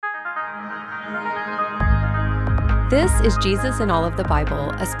This is Jesus in All of the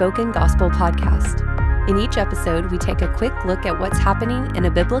Bible, a spoken gospel podcast. In each episode, we take a quick look at what's happening in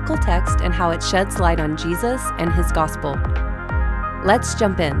a biblical text and how it sheds light on Jesus and his gospel. Let's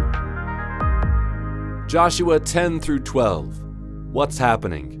jump in. Joshua 10 through 12. What's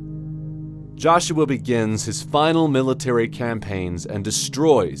happening? Joshua begins his final military campaigns and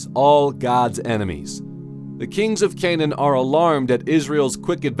destroys all God's enemies. The kings of Canaan are alarmed at Israel's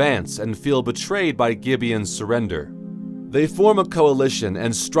quick advance and feel betrayed by Gibeon's surrender. They form a coalition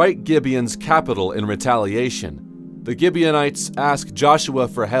and strike Gibeon's capital in retaliation. The Gibeonites ask Joshua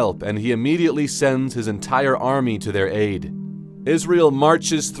for help, and he immediately sends his entire army to their aid. Israel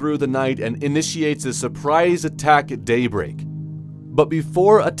marches through the night and initiates a surprise attack at daybreak. But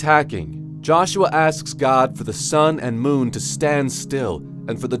before attacking, Joshua asks God for the sun and moon to stand still,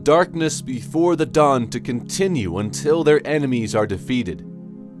 and for the darkness before the dawn to continue until their enemies are defeated.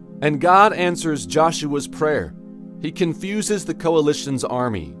 And God answers Joshua's prayer. He confuses the coalition's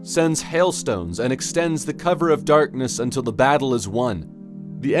army, sends hailstones, and extends the cover of darkness until the battle is won.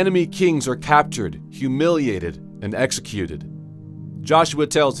 The enemy kings are captured, humiliated, and executed. Joshua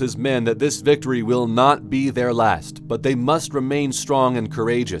tells his men that this victory will not be their last, but they must remain strong and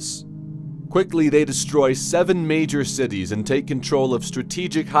courageous. Quickly, they destroy 7 major cities and take control of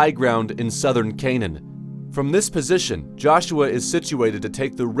strategic high ground in southern Canaan. From this position, Joshua is situated to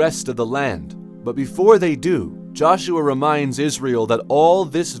take the rest of the land. But before they do, Joshua reminds Israel that all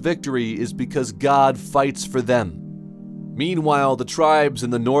this victory is because God fights for them. Meanwhile, the tribes in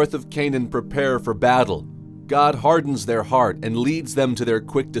the north of Canaan prepare for battle. God hardens their heart and leads them to their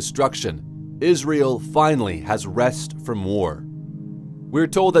quick destruction. Israel finally has rest from war. We're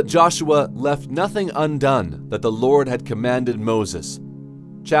told that Joshua left nothing undone that the Lord had commanded Moses.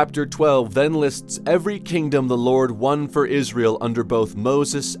 Chapter 12 then lists every kingdom the Lord won for Israel under both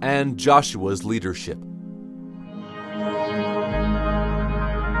Moses and Joshua's leadership.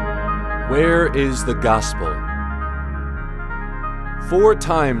 Where is the gospel? 4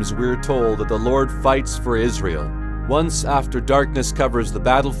 times we're told that the Lord fights for Israel. Once after darkness covers the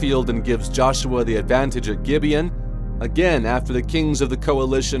battlefield and gives Joshua the advantage at Gibeon. Again after the kings of the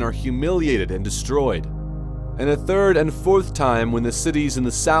coalition are humiliated and destroyed. And a 3rd and 4th time when the cities in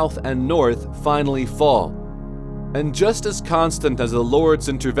the south and north finally fall. And just as constant as the Lord's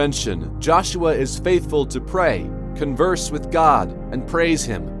intervention, Joshua is faithful to pray, converse with God, and praise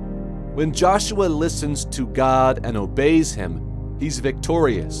Him. When Joshua listens to God and obeys Him, he's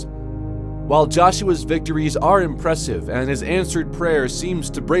victorious. While Joshua's victories are impressive and his answered prayer seems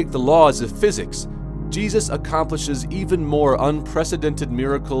to break the laws of physics, Jesus accomplishes even more unprecedented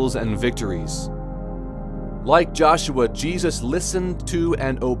miracles and victories. Like Joshua, Jesus listened to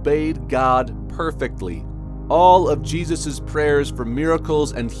and obeyed God perfectly. All of Jesus' prayers for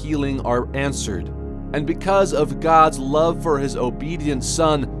miracles and healing are answered. And because of God's love for His obedient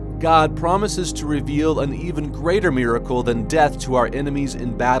Son, God promises to reveal an even greater miracle than death to our enemies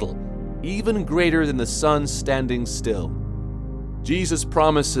in battle, even greater than the sun standing still. Jesus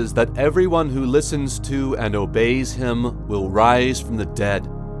promises that everyone who listens to and obeys Him will rise from the dead.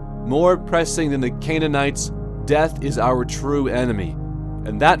 More pressing than the Canaanites, death is our true enemy,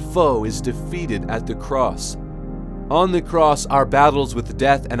 and that foe is defeated at the cross. On the cross, our battles with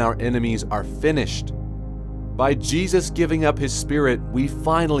death and our enemies are finished. By Jesus giving up His Spirit, we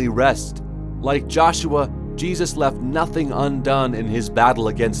finally rest. Like Joshua, Jesus left nothing undone in His battle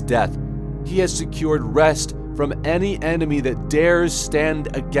against death. He has secured rest from any enemy that dares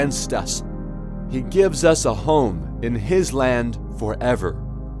stand against us. He gives us a home in His land forever.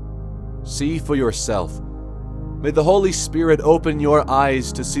 See for yourself. May the Holy Spirit open your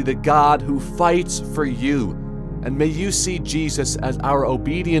eyes to see the God who fights for you, and may you see Jesus as our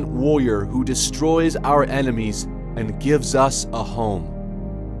obedient warrior who destroys our enemies and gives us a home.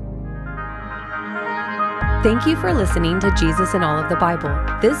 Thank you for listening to Jesus in All of the Bible.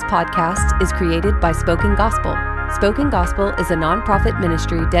 This podcast is created by Spoken Gospel. Spoken Gospel is a nonprofit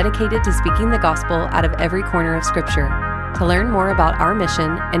ministry dedicated to speaking the gospel out of every corner of Scripture. To learn more about our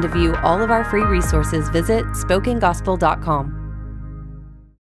mission and to view all of our free resources, visit spokengospel.com.